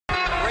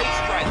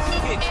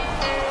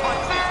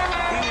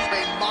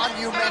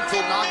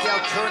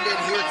turned in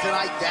here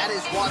tonight. That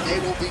is what they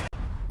will be.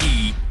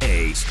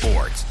 EA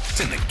Sports.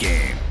 It's in the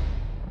game.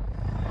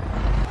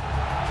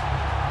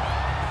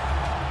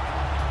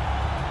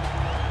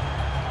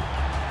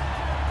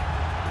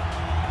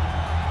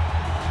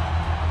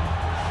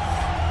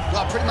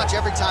 Well, pretty much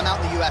every time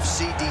out in the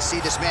UFC,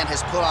 DC, this man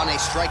has put on a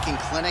striking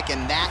clinic,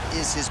 and that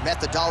is his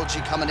methodology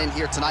coming in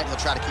here tonight. He'll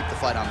try to keep the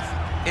fight on the feet.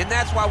 And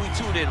that's why we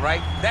tune in,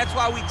 right? That's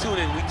why we tune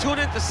in. We tune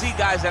in to see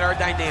guys that are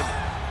dynamic.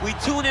 We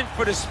tune in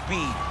for the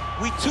speed.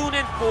 We tune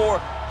in for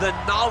the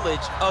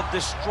knowledge of the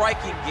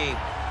striking game,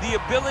 the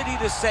ability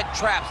to set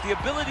traps, the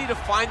ability to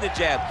find the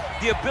jab,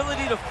 the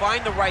ability to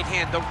find the right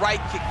hand, the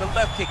right kick, the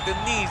left kick, the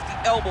knees, the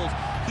elbows.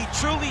 He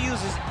truly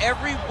uses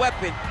every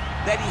weapon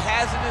that he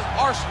has in his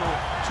arsenal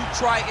to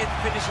try and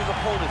finish his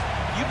opponents.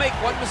 You make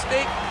one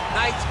mistake,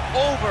 night's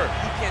over.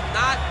 You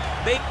cannot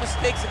make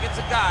mistakes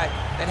against a guy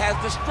that has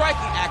the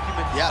striking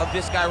acumen of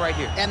this guy right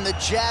here. And the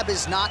jab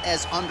is not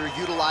as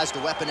underutilized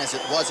a weapon as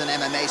it was in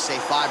MMA, say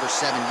 5 or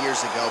 7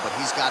 years ago, but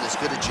he's got as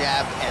good a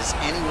jab as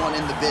anyone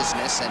in the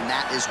business, and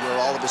that is where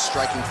all of his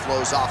striking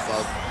flows off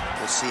of.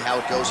 We'll see how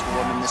it goes for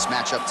him in this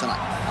matchup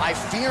tonight. I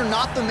fear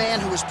not the man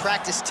who has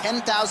practiced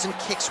 10,000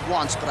 kicks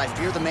once, but I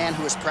fear the man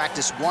who has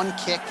practiced one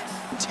kick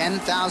 10,000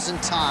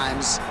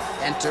 times.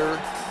 Enter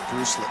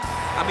Bruce Lee.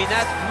 I mean,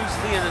 that's Bruce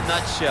Lee in a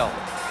nutshell.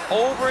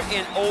 Over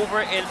and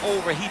over and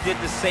over, he did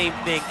the same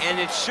thing, and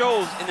it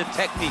shows in the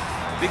technique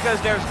because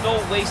there's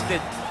no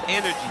wasted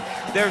energy.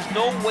 There's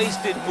no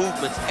wasted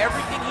movements.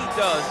 Everything he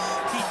does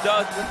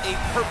with a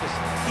purpose.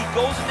 He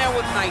goes in there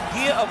with an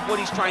idea of what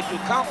he's trying to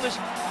accomplish,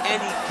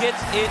 and he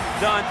gets it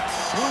done.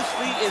 Bruce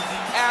Lee is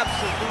the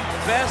absolute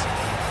best.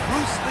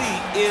 Bruce Lee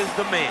is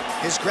the man.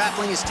 His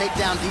grappling, his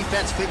takedown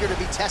defense figure to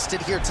be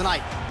tested here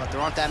tonight, but there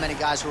aren't that many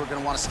guys who are going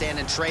to want to stand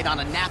and trade on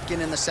a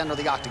napkin in the center of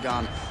the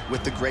octagon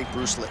with the great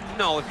Bruce Lee.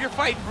 No, if you're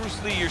fighting Bruce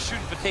Lee, you're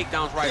shooting for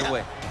takedowns right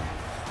away.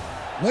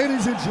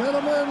 Ladies and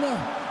gentlemen,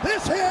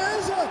 this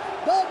is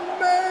the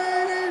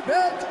main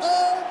event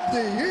of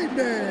the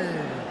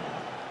evening.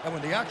 And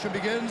when the action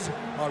begins,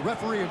 our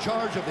referee in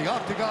charge of the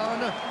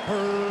octagon,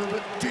 Herb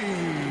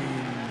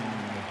Dean.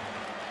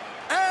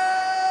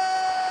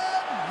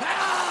 And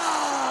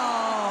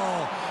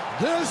now,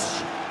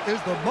 this is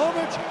the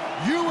moment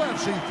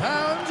UFC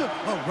fans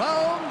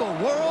around the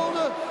world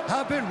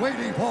have been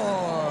waiting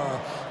for.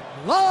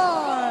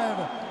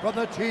 Live from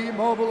the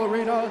T-Mobile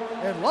Arena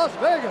in Las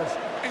Vegas.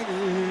 It's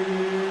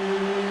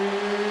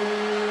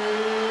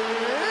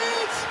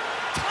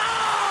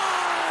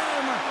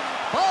time!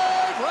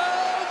 5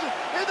 rounds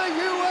in the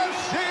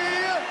UFC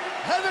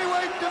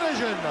heavyweight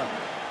division.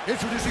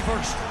 Introducing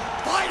first,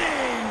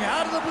 fighting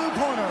out of the blue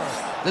corner.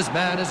 This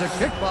man is a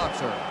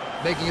kickboxer,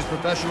 making his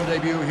professional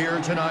debut here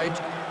tonight.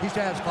 He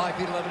stands 5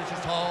 feet 11 inches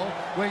tall,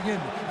 weighing in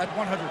at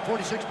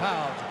 146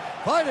 pounds.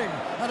 Fighting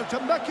out of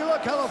Temecula,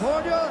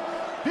 California,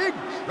 Big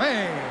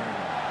Train.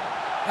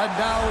 And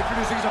now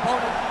introducing his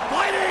opponent,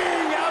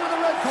 fighting out of the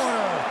red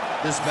corner.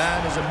 This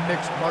man is a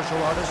mixed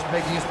martial artist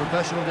making his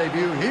professional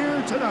debut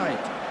here tonight.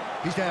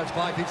 He stands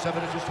 5 feet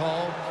 7 inches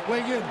tall,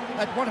 weighing in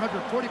at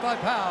 145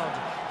 pounds.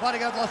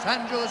 Fighting out of Los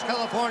Angeles,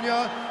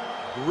 California,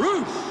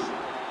 Bruce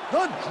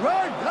the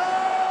Dragon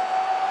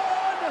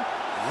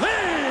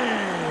Lee.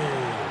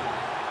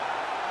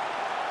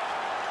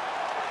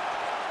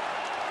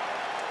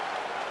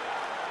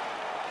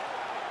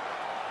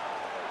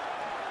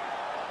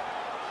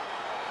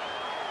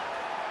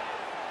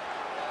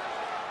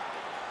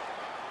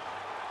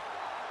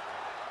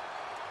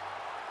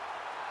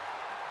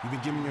 You've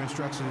been given your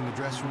instructions in the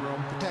dressing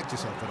room. Protect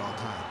yourself at all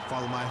times.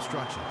 Follow my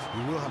instructions.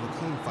 We will have a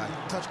clean fight.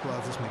 Touch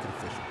gloves. Let's make it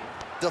official.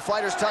 The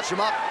fighters touch him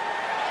up.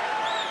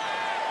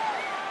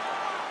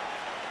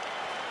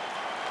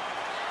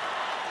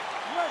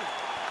 Ready.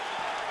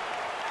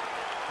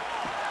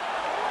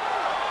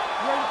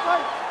 Ready to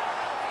fight.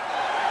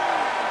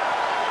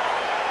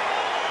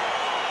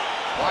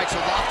 All right, so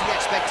lofty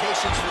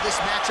expectations for this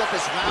matchup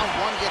as round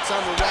 1 gets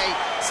underway.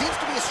 Seems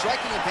to be a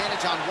striking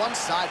advantage on one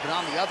side, but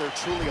on the other,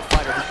 truly a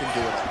fighter who can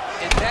do it all.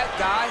 And that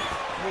guy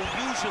will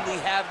usually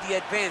have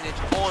the advantage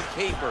on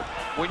paper.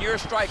 When you're a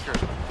striker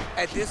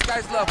at this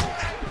guy's level,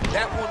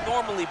 that will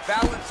normally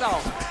balance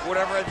out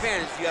whatever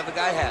advantage the other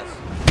guy has.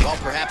 Well,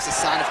 perhaps a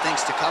sign of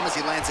things to come as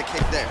he lands a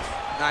kick there.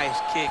 Nice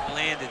kick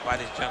landed by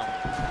this gentleman.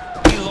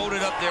 He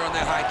loaded up there on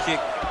that high kick.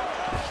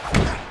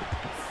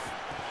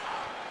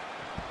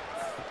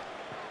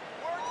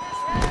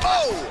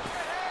 Oh!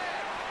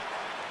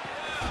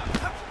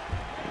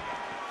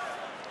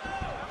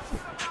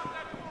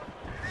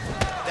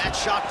 That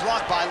shot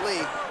blocked by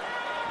Lee.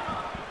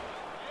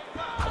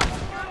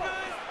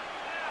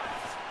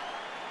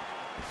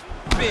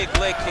 Big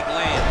leg kick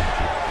land.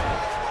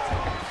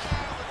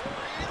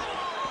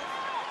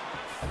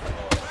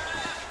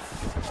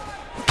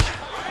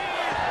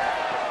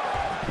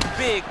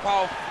 Big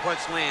powerful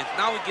punch lands.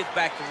 Now he gets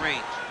back to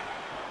range.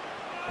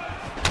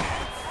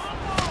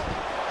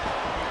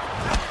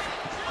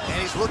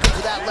 And he's looking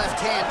for that left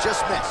hand,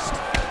 just missed.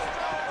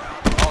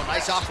 Oh,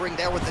 Nice offering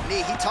there with the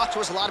knee. He talked to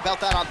us a lot about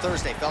that on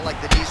Thursday. Felt like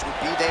the knees would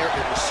be there.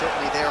 It was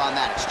certainly there on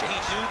that exchange.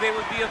 He knew they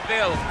would be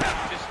available.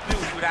 He just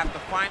knew he would have to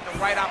find the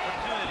right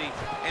opportunity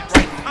and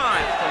right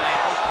time to land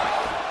those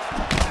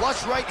points.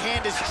 Flush right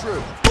hand is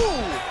true. Ooh!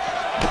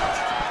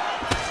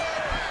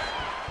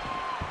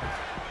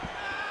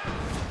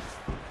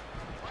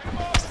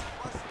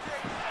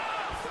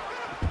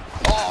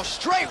 Oh,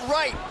 straight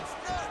right.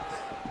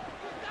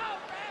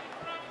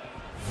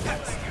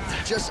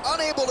 Just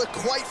unable to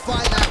quite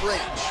find that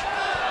range.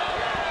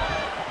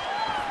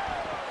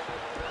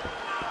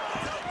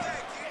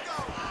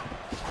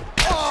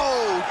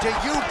 Oh, do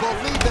you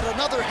believe that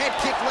another head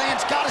kick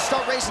lands? Got to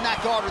start raising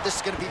that guard or this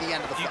is going to be the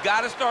end of the fight. You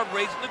got to start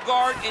raising the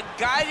guard and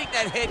guiding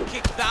that head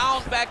kick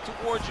down back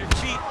towards your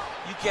feet.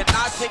 You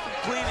cannot take him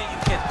clean and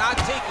you cannot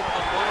take him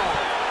on one arm.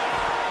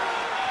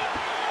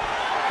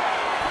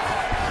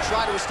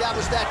 Try to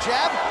establish that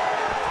jab.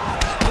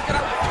 Look at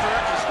how he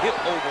turns his hip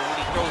over when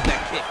he throws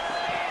that kick.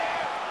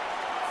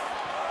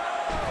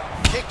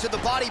 Kick to the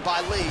body by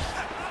Lee.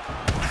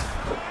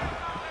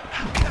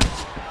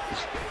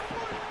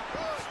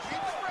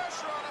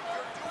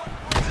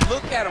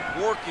 Look at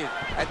him working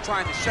at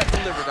trying to shut the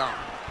liver down.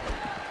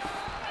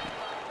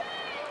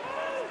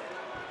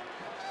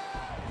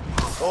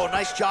 Oh,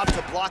 nice job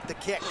to block the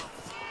kick.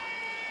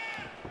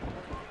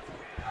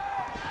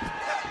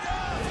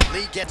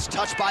 Lee gets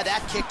touched by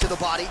that kick to the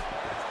body.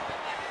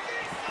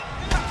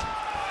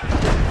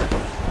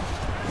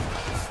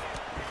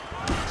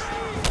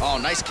 Oh,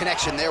 nice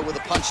connection there with a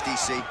punch,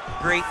 DC.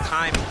 Great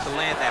timing to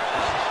land that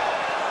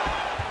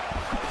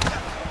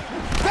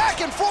punch.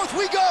 Back and forth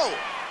we go.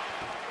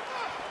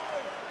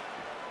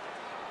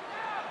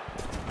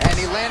 And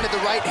he landed the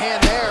right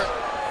hand there.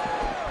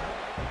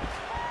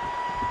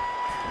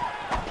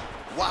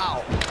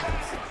 Wow.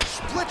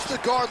 Splits the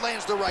guard,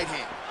 lands the right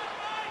hand.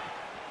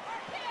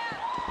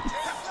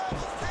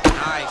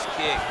 Nice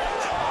kick.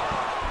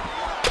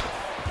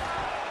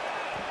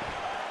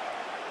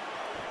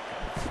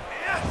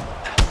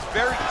 It's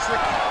very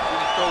tricky when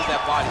he throws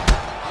that body.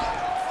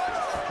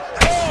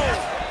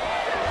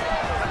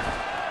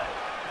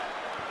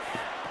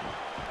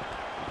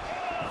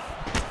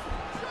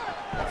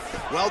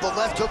 Well, the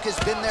left hook has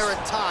been there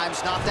at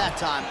times, not that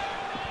time.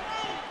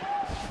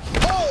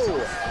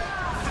 Oh!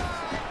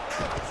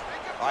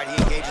 All right, he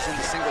engages in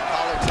the single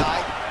collar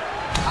tie.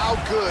 How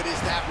good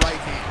is that right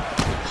hand?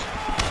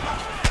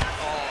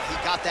 Oh, he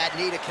got that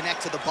knee to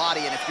connect to the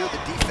body, and if you're the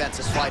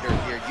defensive fighter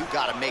here, you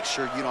got to make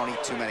sure you don't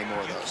eat too many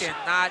more of those. You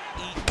cannot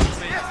eat too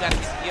many. You got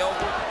to get the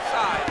elbow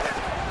inside.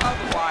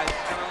 Otherwise,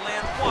 you're going to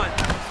land one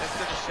that's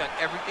going to shut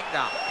everything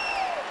down.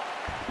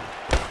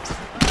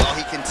 Well,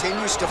 he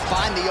continues to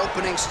find the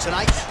openings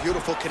tonight.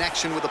 Beautiful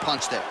connection with the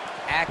punch there.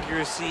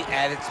 Accuracy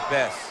at its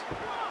best.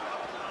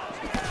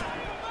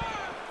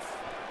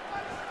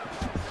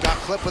 Got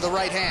clipped with the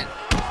right hand.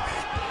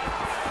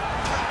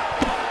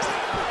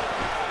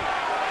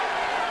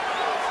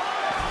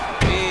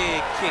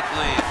 Big kick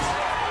lands.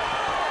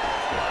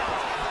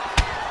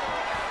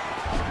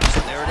 So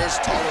there it is,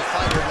 taller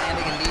fighter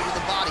landing a knee to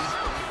the body.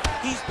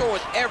 He's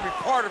throwing every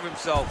part of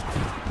himself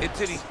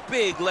into these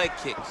big leg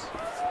kicks.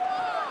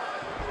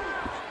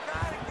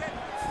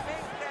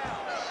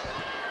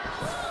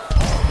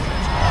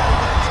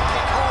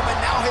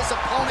 His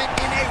opponent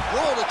in a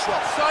world of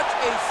trouble. Such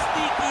a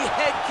sneaky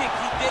head kick.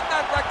 He did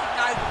not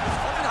recognize it was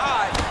coming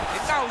high,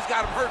 and now he's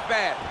got him hurt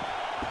bad.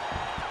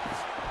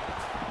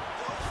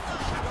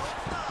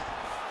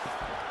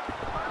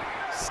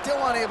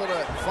 Still unable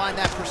to find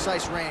that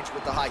precise range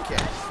with the high kick.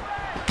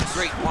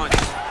 Great punch.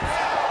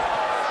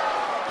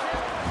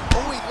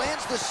 Oh, he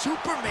lands the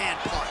Superman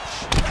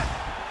punch.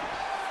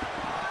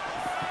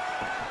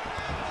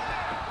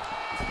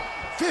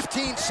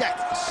 15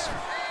 seconds.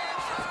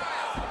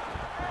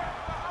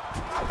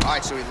 All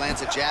right, so he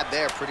lands a jab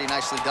there. Pretty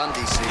nicely done,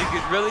 DC. You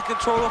can really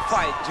control a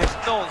fight just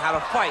knowing how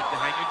to fight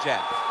behind your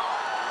jab.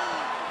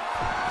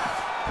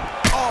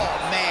 Oh,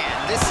 man,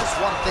 this is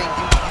one thing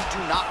you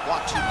do not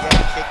want to get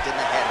kicked in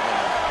the head.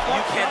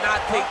 You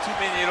cannot take too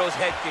many of those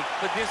head kicks,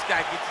 but this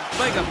guy gets his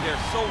leg up there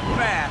so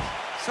fast,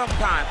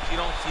 sometimes you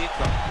don't see it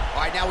coming.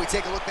 All right, now we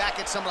take a look back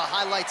at some of the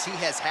highlights. He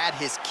has had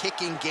his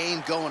kicking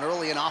game going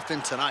early and often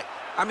tonight.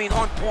 I mean,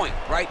 on point,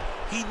 right?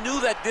 He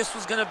knew that this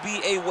was going to be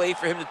a way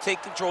for him to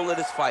take control of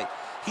this fight.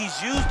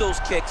 He's used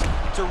those kicks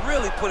to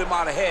really put him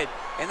out ahead,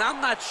 and I'm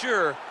not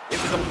sure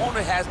if his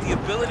opponent has the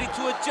ability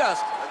to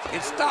adjust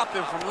and stop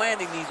him from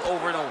landing these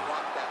over and over.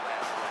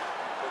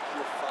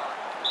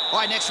 All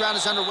right, next round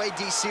is underway,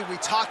 DC.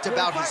 We talked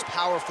about his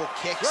powerful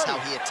kicks,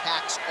 how he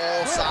attacks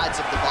all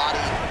sides of the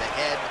body, the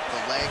head,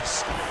 the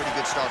legs. Pretty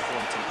good start for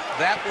him tonight.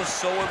 That was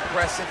so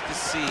impressive to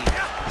see.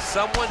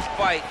 Someone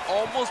fight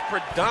almost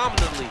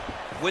predominantly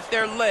with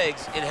their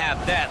legs and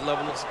have that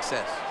level of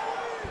success.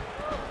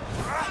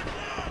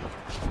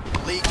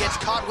 Lee gets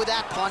caught with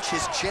that punch.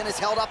 His chin is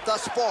held up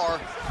thus far.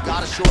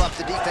 Got to show up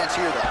the defense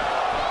here, though.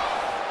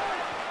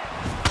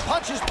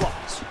 Punch is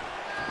blocked.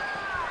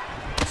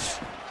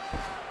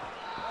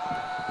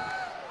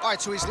 All right,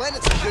 so he's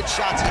landed some good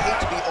shots. I hate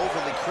to be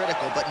overly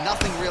critical, but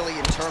nothing really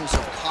in terms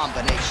of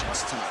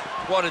combinations tonight.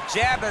 Well, the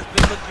jab has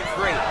been looking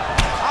great.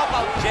 How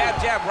about jab,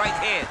 jab, right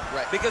hand?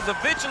 Right. Because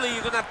eventually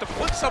you're going to have to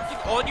put something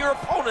on your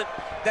opponent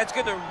that's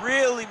going to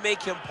really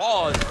make him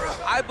pause.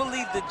 I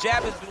believe the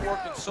jab has been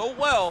working so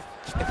well,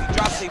 if he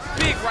drops a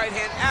big right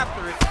hand after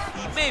it,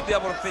 he may be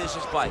able to finish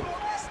his fight.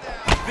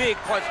 Big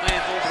punch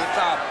lands over the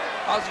top.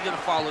 How's he going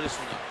to follow this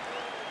one up?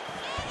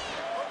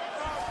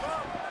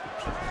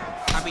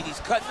 I mean,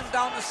 he's cutting them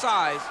down to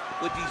size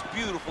with these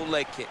beautiful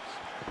leg kicks.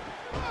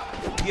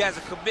 He has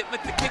a commitment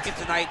to kicking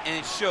tonight, and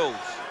it shows.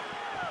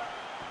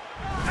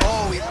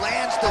 Oh, he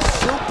lands the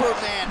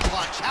Superman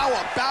punch. How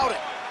about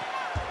it?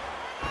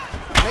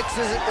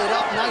 Mixes it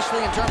up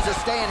nicely in terms of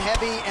staying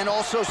heavy and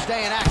also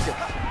staying active.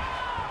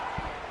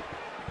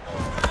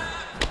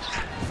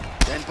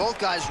 And both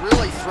guys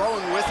really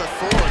throwing with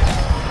authority.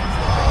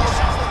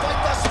 The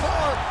fight thus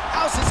far.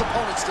 How's his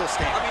opponent still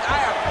standing? I mean, I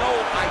have no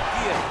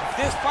idea.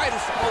 This fight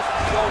is supposed to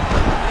be over.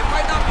 It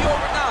might not be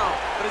over now,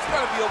 but it's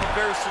going to be over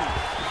very soon.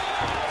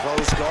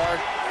 Close guard.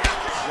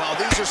 Well,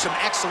 these are some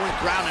excellent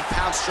ground and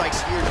pound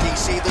strikes here,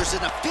 DC. There's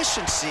an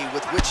efficiency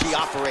with which he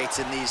operates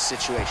in these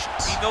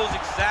situations. He knows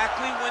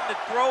exactly when to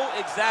throw,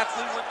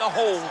 exactly when to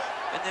hold,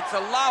 and it's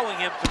allowing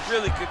him to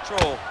really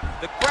control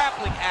the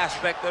grappling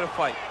aspect of the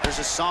fight.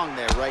 There's a song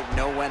there, right?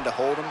 Know when to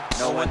hold him,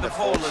 know when to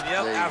fold him.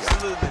 Yep,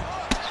 absolutely.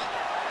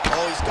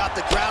 Oh, he's got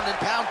the ground and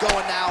pound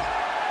going now.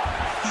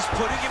 He's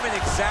putting him in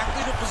exactly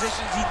the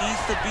positions he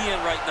needs to be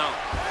in right now.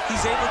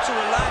 He's able to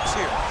relax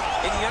here,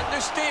 and he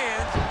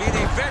understands, being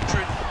a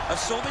veteran of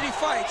so many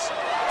fights,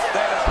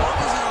 that as long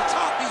as he's on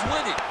top, he's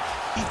winning.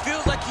 He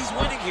feels like he's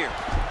winning here.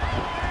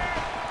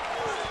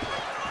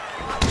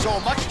 So a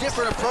much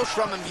different approach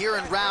from him here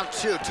in round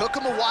two. Took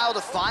him a while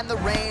to find the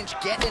range,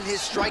 get in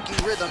his striking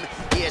rhythm.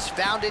 He has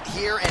found it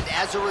here, and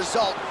as a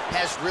result,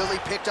 has really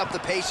picked up the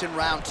pace in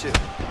round two.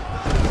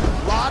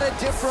 A lot of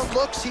different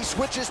looks. He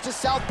switches to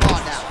southpaw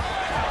now.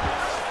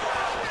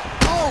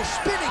 Oh,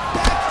 spinning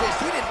back fist.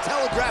 He didn't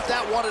telegraph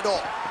that one at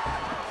all.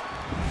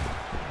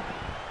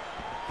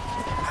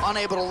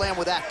 Unable to land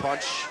with that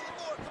punch.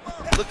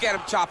 Look at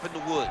him chopping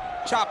the wood.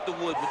 Chop the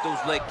wood with those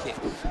leg kicks.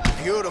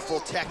 Beautiful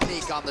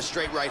technique on the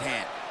straight right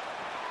hand.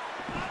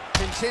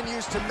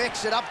 Continues to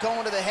mix it up,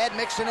 going to the head,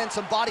 mixing in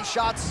some body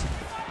shots.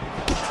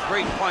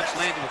 Great punch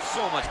landed with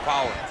so much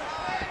power.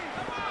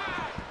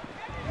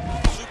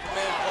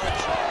 Superman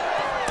punch.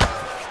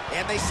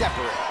 And they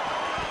separate.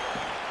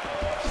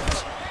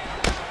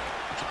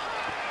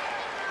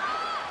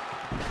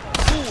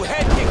 Ooh,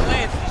 head kick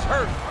lands, he's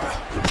hurt.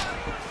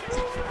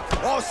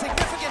 Oh,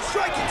 significant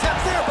strike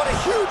attempt there, but a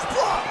huge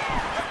block.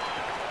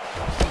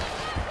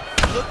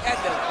 Look at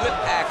the whip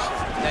action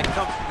that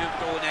comes from him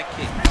throwing that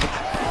kick.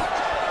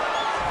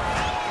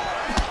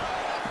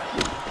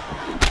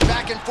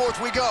 Back and forth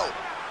we go.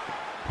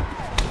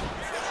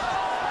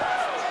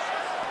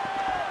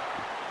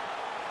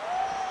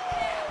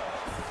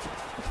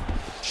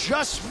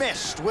 Just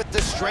missed with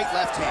the straight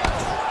left hand.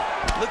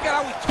 Look at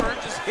how he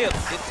turns his hip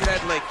into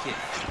that leg kick.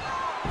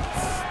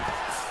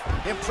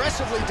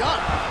 Impressively done.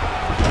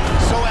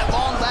 So at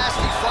long last,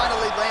 he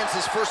finally lands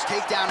his first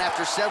takedown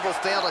after several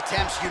failed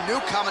attempts. You knew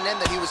coming in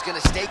that he was going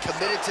to stay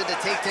committed to the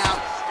takedown,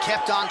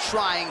 kept on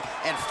trying,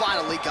 and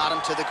finally got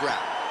him to the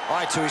ground. All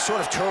right, so he's sort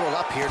of turtled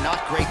up here.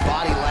 Not great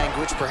body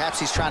language. Perhaps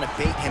he's trying to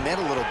bait him in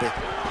a little bit.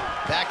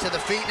 Back to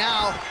the feet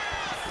now.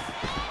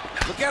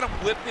 Look at him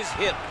whip his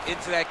hip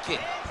into that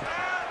kick.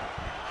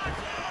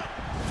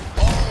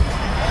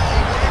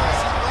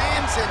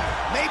 And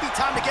maybe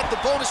time to get the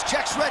bonus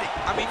checks ready.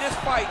 I mean, this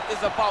fight is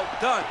about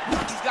done.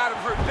 He's got him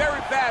hurt very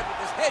bad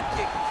with his head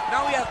kick.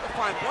 Now he has to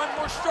find one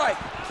more strike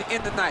to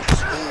end the night.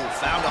 Ooh,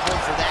 found a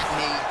home for that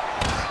knee.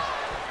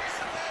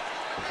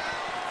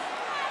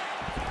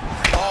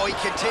 Oh, he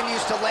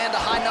continues to land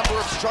a high number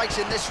of strikes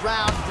in this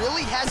round.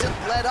 Really hasn't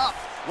let up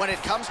when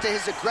it comes to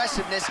his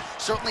aggressiveness.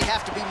 Certainly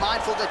have to be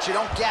mindful that you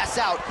don't gas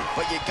out,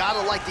 but you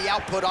gotta like the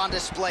output on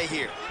display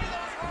here.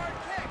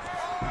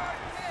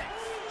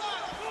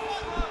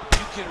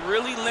 Can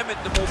really limit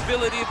the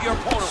mobility of your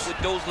opponent with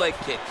those leg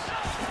kicks.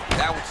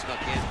 That one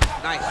snuck in.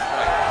 Nice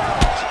strike.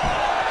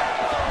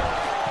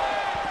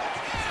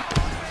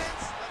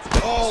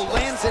 Oh,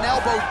 lands an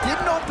elbow.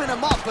 Didn't open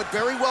him up, but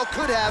very well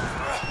could have.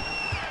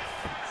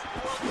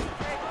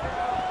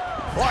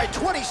 All right,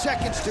 20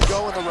 seconds to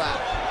go in the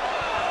round.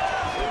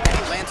 And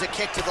he lands a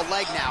kick to the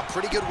leg now.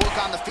 Pretty good work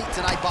on the feet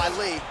tonight by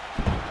Lee.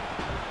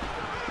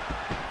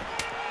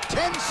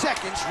 10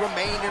 seconds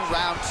remain in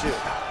round two.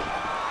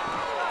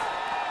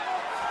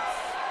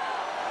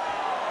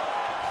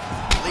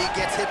 Lee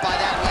gets hit by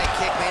that leg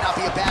kick. May not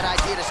be a bad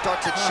idea to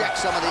start to check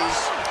some of these.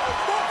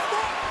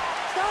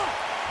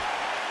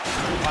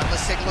 All right,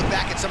 let's take a look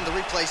back at some of the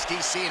replays,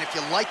 DC, and if you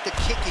like the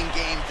kicking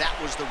game, that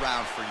was the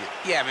round for you.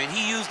 Yeah, man,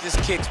 he used his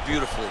kicks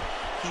beautifully.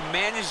 He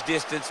managed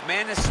distance,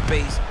 managed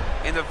space,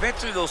 and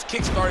eventually those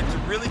kicks started to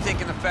really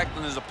take an effect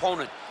on his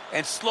opponent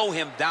and slow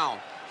him down.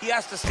 He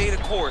has to stay the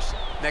course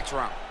next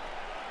round.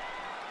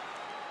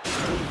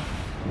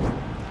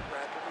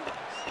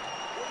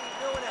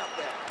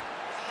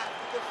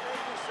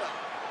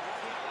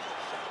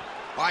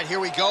 right, here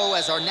we go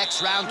as our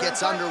next round gets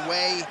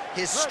underway.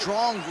 His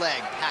strong leg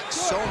packs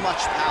so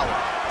much power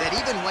that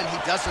even when he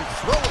doesn't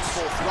throw it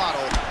full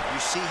throttle, you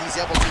see he's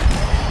able to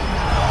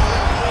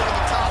over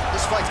the top.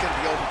 This fight's gonna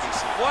be over, DC.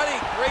 What a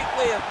great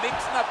way of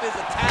mixing up his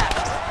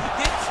attack.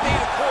 He didn't stay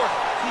the course.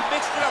 He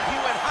mixed it up. He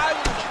went high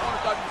when his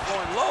opponent thought he was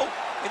going low,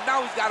 and now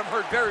he's got him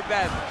hurt very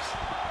badly.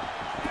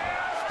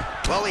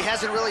 Well, he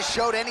hasn't really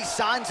showed any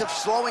signs of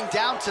slowing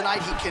down tonight.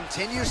 He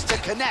continues to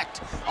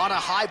connect on a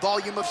high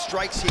volume of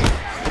strikes here.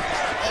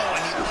 Oh,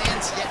 and he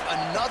lands yet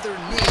another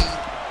knee.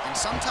 And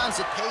sometimes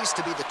it pays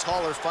to be the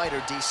taller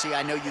fighter, DC.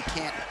 I know you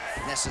can't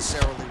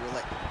necessarily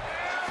relate.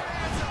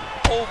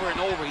 Over and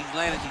over, he's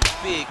landing these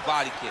big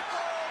body kicks.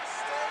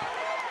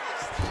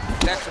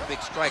 That's a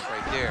big strike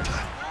right there.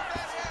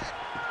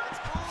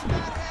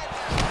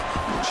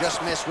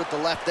 Just missed with the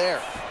left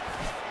there.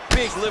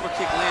 Big liver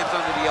kick lands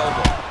under the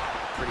elbow.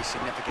 Pretty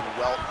significant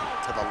welt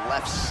to the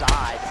left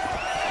side.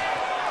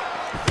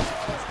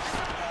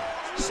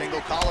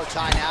 Single collar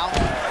tie now.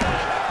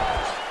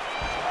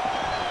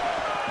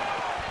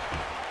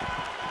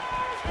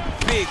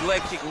 Big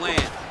leg kick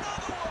land.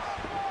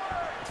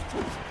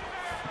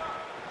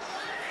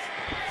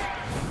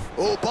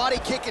 Oh, body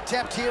kick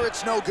attempt here,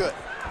 it's no good.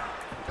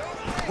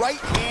 Right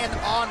hand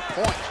on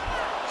point.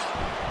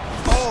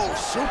 Oh,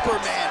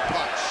 Superman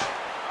punch.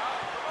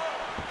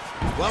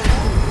 Well,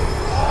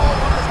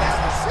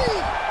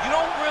 you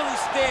don't really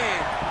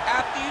stand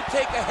after you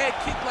take a head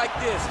kick like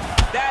this.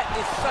 That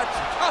is such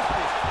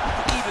toughness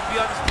to even be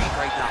on his feet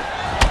right now.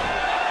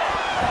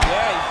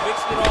 Yeah, he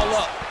fixed it all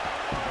up.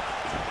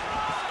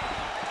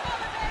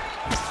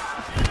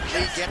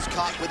 Lee gets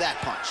caught with that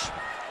punch.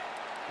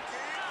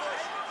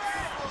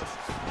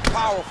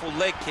 Powerful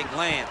leg kick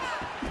lands.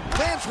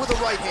 Lands with the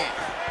right hand.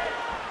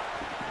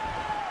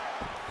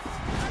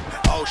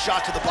 Oh,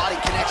 shot to the body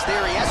connects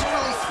there. He hasn't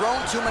really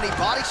thrown too many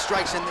body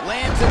strikes and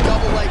lands a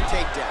double leg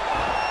takedown.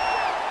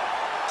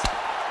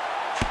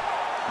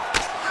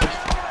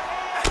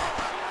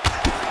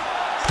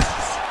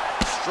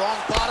 Strong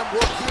bottom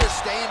work here,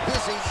 staying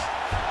busy.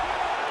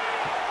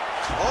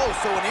 Oh,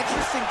 so an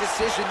interesting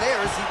decision there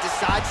as he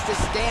decides to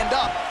stand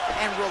up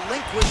and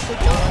relinquish the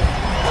double.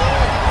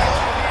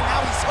 And now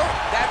he's hurt.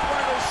 That's one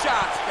of those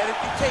shots that if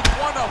you take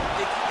one of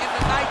them, if you end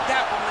the night,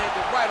 that one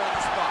landed right on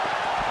the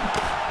spot.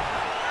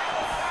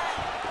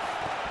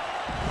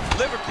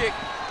 Liver kick.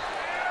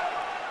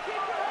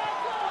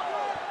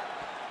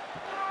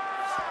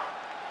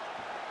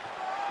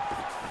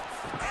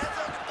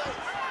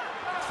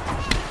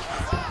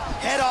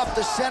 Head off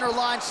the center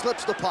line,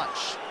 slips the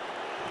punch.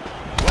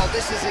 Well,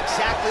 this is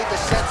exactly the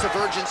sense of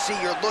urgency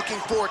you're looking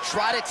for.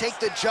 Try to take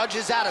the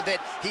judges out of it.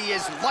 He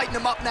is lighting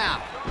them up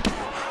now.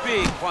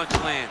 Big punch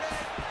lands.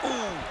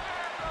 Ooh.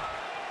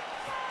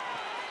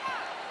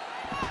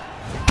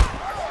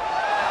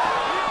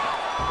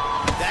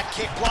 That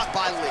kick blocked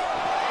by Lee.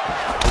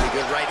 Pretty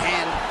good right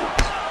hand.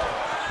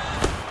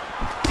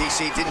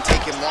 DC didn't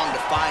take him long to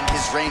find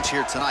his range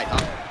here tonight,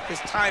 huh? His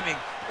timing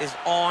is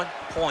on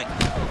point.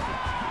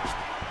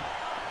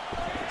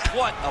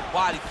 What a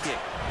body kick.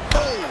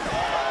 Oh!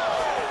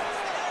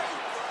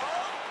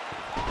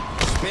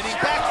 Spinning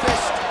back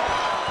fist.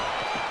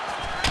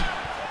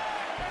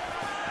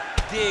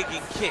 Dig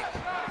and kick.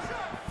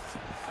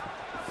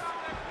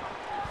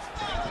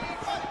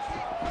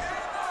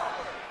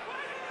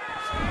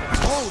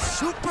 Oh,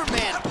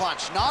 Superman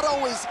punch. Not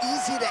always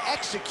easy to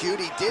execute.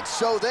 He did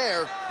so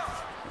there.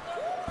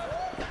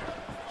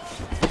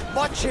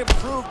 Much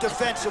improved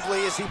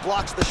defensively as he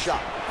blocks the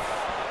shot.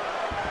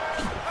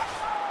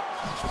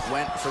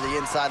 Went for the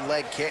inside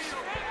leg kick.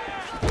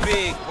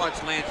 Big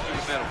punch lands through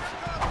the middle.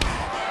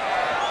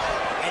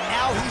 And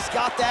now he's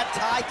got that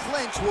tie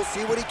clinch. We'll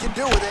see what he can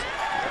do with it.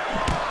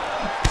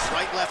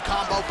 Right-left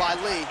combo by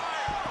Lee.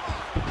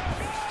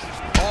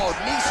 Oh,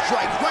 knee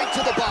strike right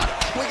to the body.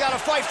 We got to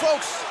fight,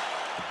 folks.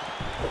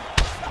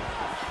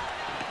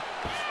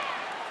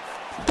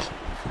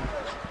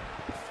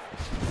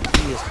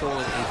 He is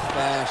throwing a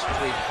fast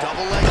straight.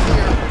 Double leg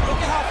here. Look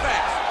at how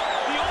fast.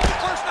 The only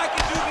person I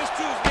can do this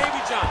to is maybe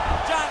John.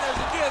 John, there's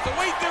a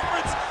weight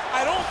difference.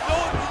 I don't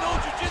know if you know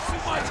jiu-jitsu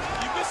much.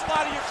 You miss a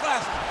lot of your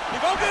classes.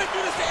 If I'm going to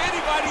do this to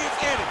anybody, it's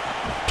Andy.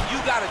 You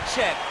got to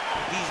check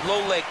these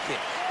low leg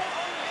kicks.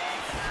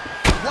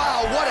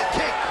 Wow, what a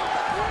kick.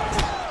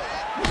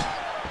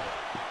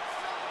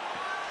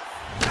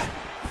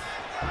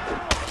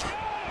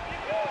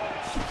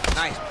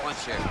 Nice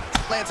punch there.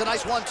 Lands a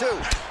nice one, too.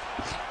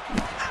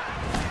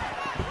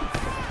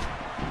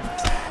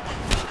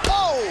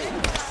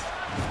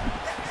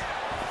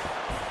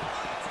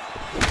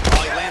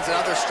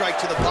 Another strike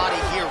to the body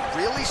here,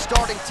 really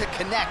starting to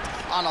connect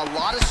on a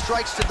lot of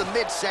strikes to the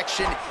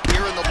midsection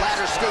here in the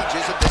latter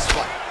stages of this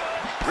fight.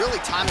 Really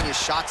timing his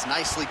shots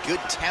nicely, good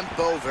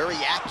tempo, very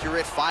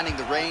accurate, finding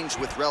the range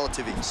with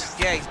relative ease.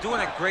 Yeah, he's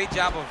doing a great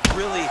job of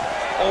really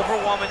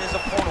overwhelming his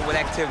opponent with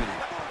activity.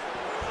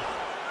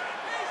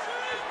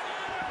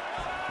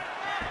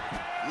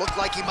 Looked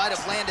like he might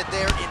have landed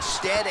there.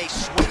 Instead, a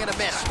swing and a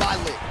miss by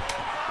Lee.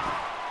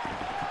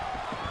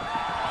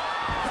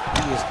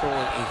 He is throwing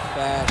a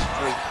fast,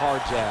 straight,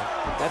 hard jab.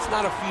 That's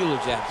not a feeler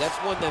jab. That's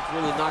one that's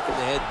really knocking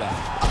the head back.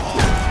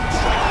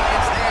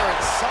 Lands there,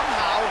 and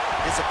somehow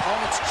his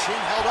opponent's chin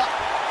held up.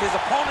 His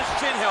opponent's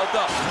chin held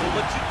up,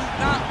 but you do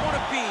not want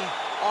to be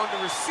on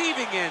the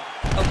receiving end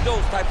of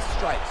those types of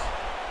strikes.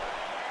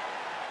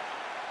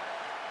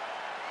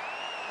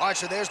 All right,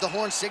 so there's the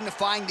horn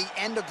signifying the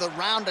end of the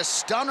round. A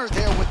stunner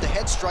there with the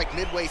head strike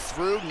midway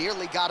through.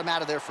 Nearly got him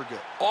out of there for good.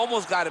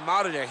 Almost got him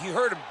out of there. He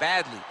hurt him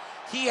badly.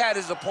 He had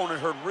his opponent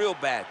hurt real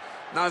bad.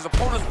 Now his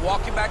opponent's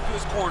walking back to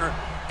his corner.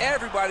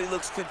 Everybody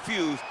looks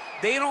confused.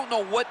 They don't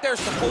know what they're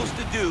supposed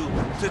to do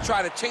to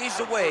try to change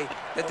the way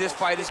that this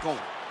fight is going.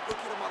 Look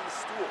at him on the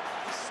stool.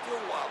 He's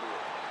still wobbling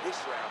this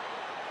round.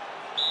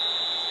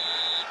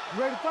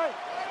 You ready to fight?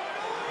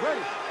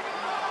 Ready.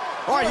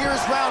 All right, here's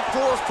round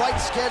 4, fight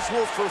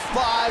scheduled for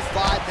 5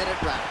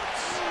 5-minute rounds.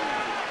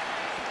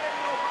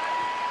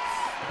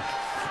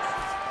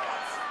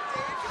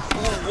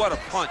 Ooh, what a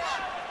punch.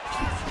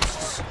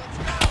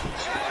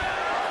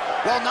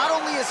 Well, not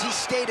only has he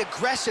stayed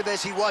aggressive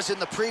as he was in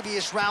the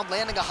previous round,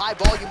 landing a high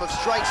volume of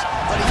strikes,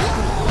 but he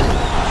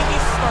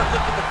needs to start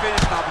looking to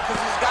finish now because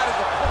he's got his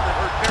opponent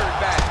hurt very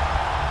bad.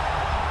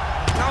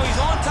 Now he's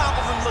on top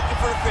of him looking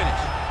for the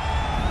finish.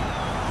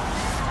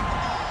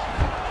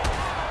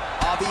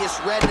 Obvious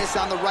redness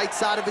on the right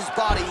side of his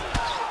body.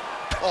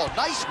 Oh,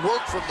 nice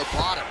work from the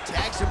bottom.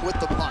 Tags him with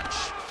the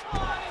punch.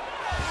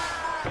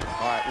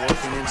 All right,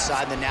 working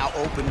inside the now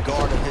open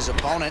guard of his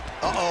opponent.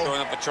 Uh-oh.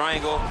 Throwing up a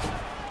triangle.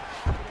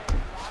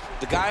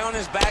 The guy on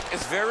his back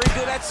is very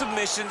good at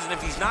submissions, and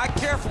if he's not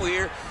careful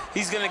here,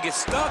 he's going to get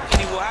stuck,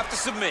 and he will have to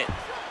submit.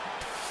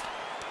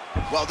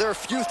 Well, there are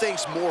few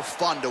things more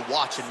fun to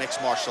watch in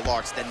mixed martial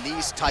arts than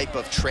these type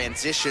of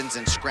transitions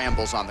and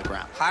scrambles on the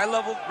ground.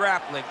 High-level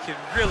grappling can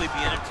really be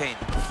entertaining.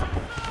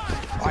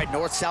 All right,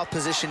 north-south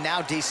position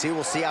now, DC.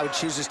 We'll see how he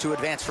chooses to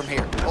advance from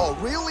here. Oh,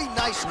 really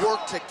nice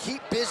work to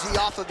keep busy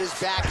off of his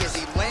back as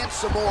he lands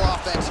some more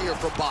offense here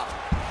from bottom.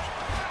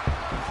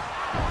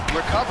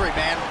 Recovery,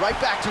 man, right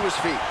back to his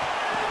feet.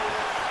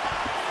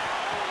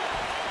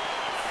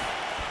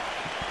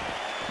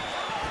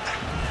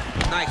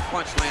 Nice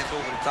punch lands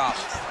over the top.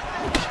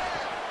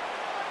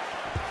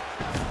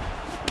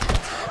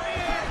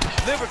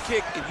 Liver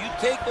kick, if you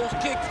take those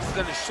kicks, it's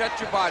gonna shut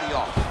your body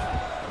off.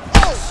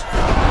 Oh!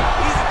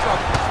 He's in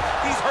trouble.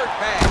 He's hurt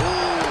bad.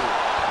 Ooh.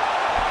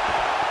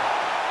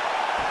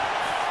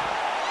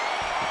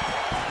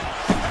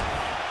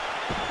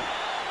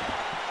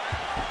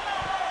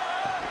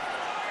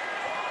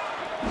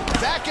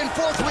 Back and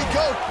forth we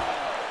go.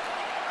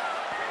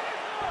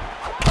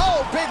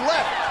 Oh, big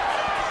left.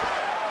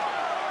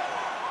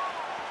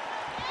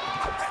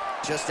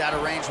 Just out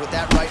of range with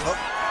that right hook.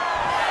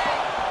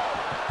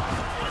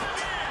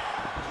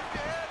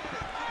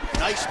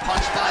 Nice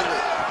punch by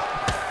Lee.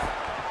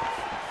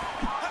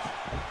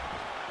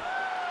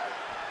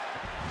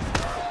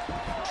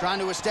 Trying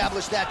to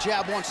establish that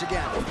jab once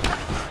again.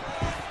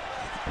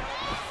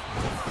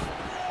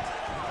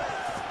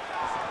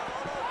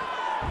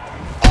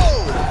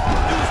 Oh!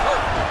 Dude's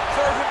hurt.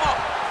 Serve him up.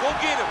 Go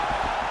get him.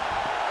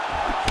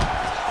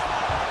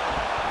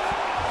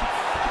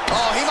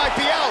 Oh, he might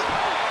be out.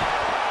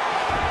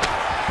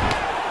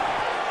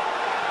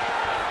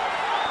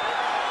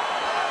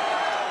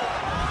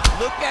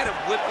 Look at him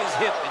whip his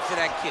hip into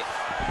that kick.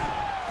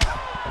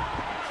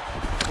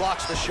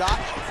 Blocks the shot.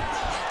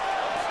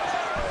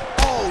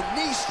 Oh,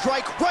 knee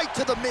strike right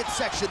to the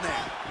midsection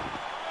there.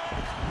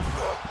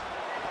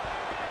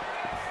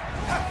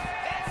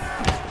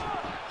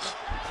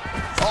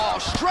 Oh,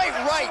 straight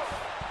right.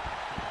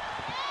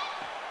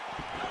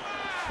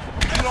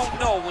 You don't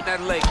know when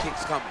that leg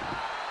kick's coming.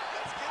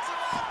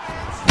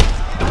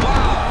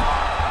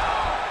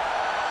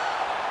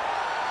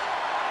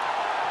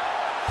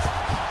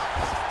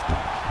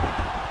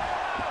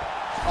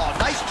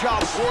 Nice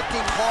job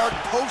working hard,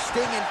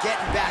 posting, and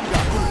getting back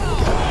up.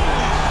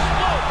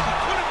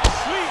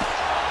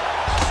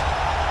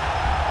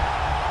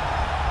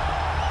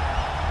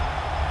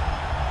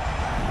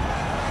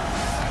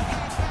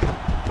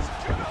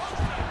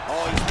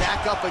 Oh, he's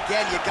back up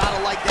again. You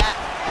gotta like that.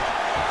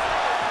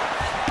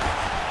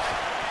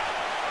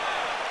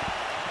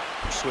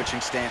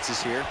 Switching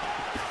stances here.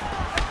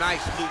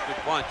 Nice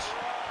looping punch.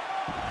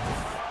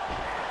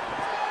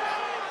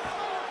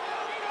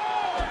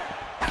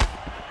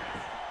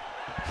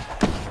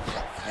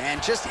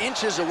 And just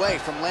inches away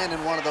from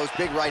landing one of those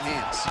big right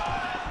hands.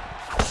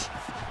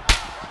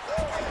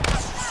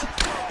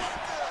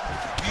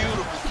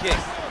 Beautiful kick.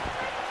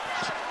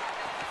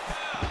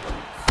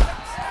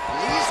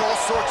 Lee's all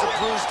sorts of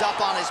bruised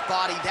up on his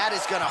body. That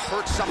is gonna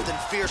hurt something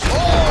fierce. Oh!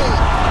 Oh,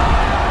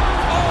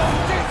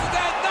 he tasted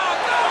that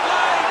knockout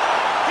line!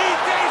 He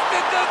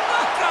tasted the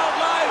knockout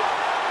line!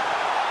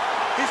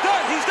 He's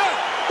done, he's done!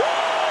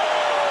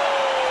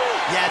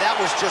 Yeah, that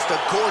was just a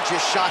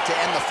gorgeous shot to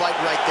end the fight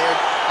right there.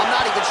 I'm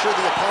not even sure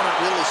the opponent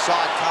really saw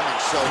it coming.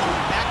 So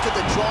back to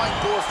the drawing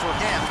board for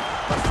him.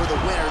 But for the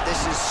winner, this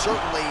is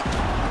certainly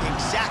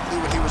exactly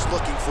what he was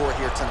looking for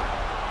here tonight.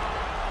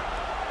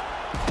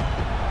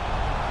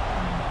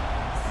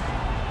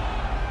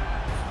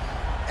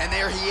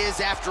 there he is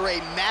after a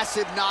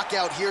massive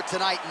knockout here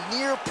tonight.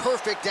 Near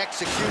perfect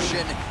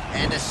execution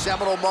and a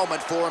seminal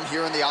moment for him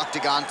here in the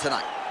octagon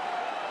tonight.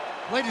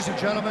 Ladies and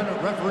gentlemen,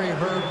 referee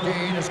Herb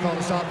Dean has called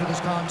a stop to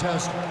this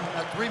contest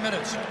at 3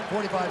 minutes,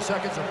 45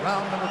 seconds of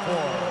round number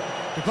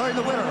 4. Declaring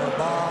the winner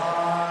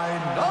by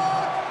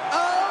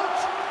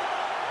knockout,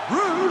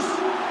 Bruce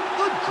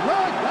the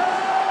Dragon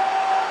Lee!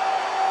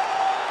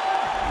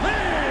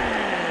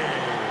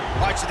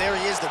 All right, so there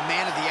he is, the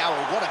man of the hour.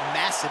 What a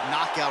massive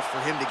knockout for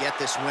him to get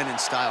this win in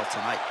style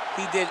tonight.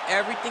 He did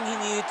everything he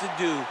needed to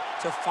do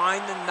to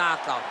find the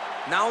knockout.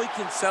 Now he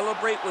can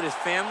celebrate with his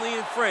family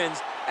and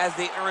friends as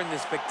they earn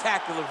this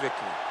spectacular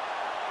victory.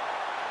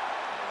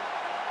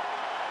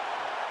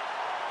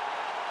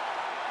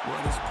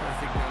 What is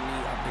perfect?